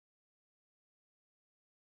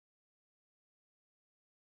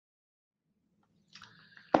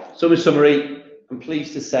So in summary, I'm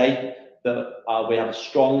pleased to say that we have a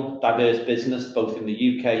strong, diverse business, both in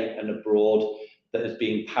the UK and abroad, that is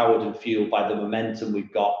being powered and fueled by the momentum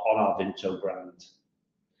we've got on our Vinto brand.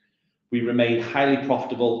 We remain highly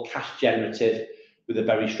profitable, cash generative, with a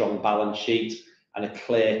very strong balance sheet and a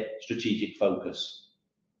clear strategic focus.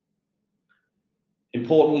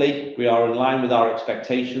 Importantly, we are in line with our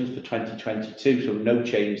expectations for 2022, so no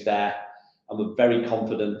change there, and we're very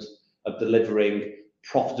confident of delivering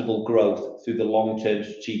profitable growth through the long-term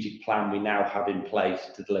strategic plan we now have in place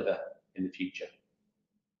to deliver in the future.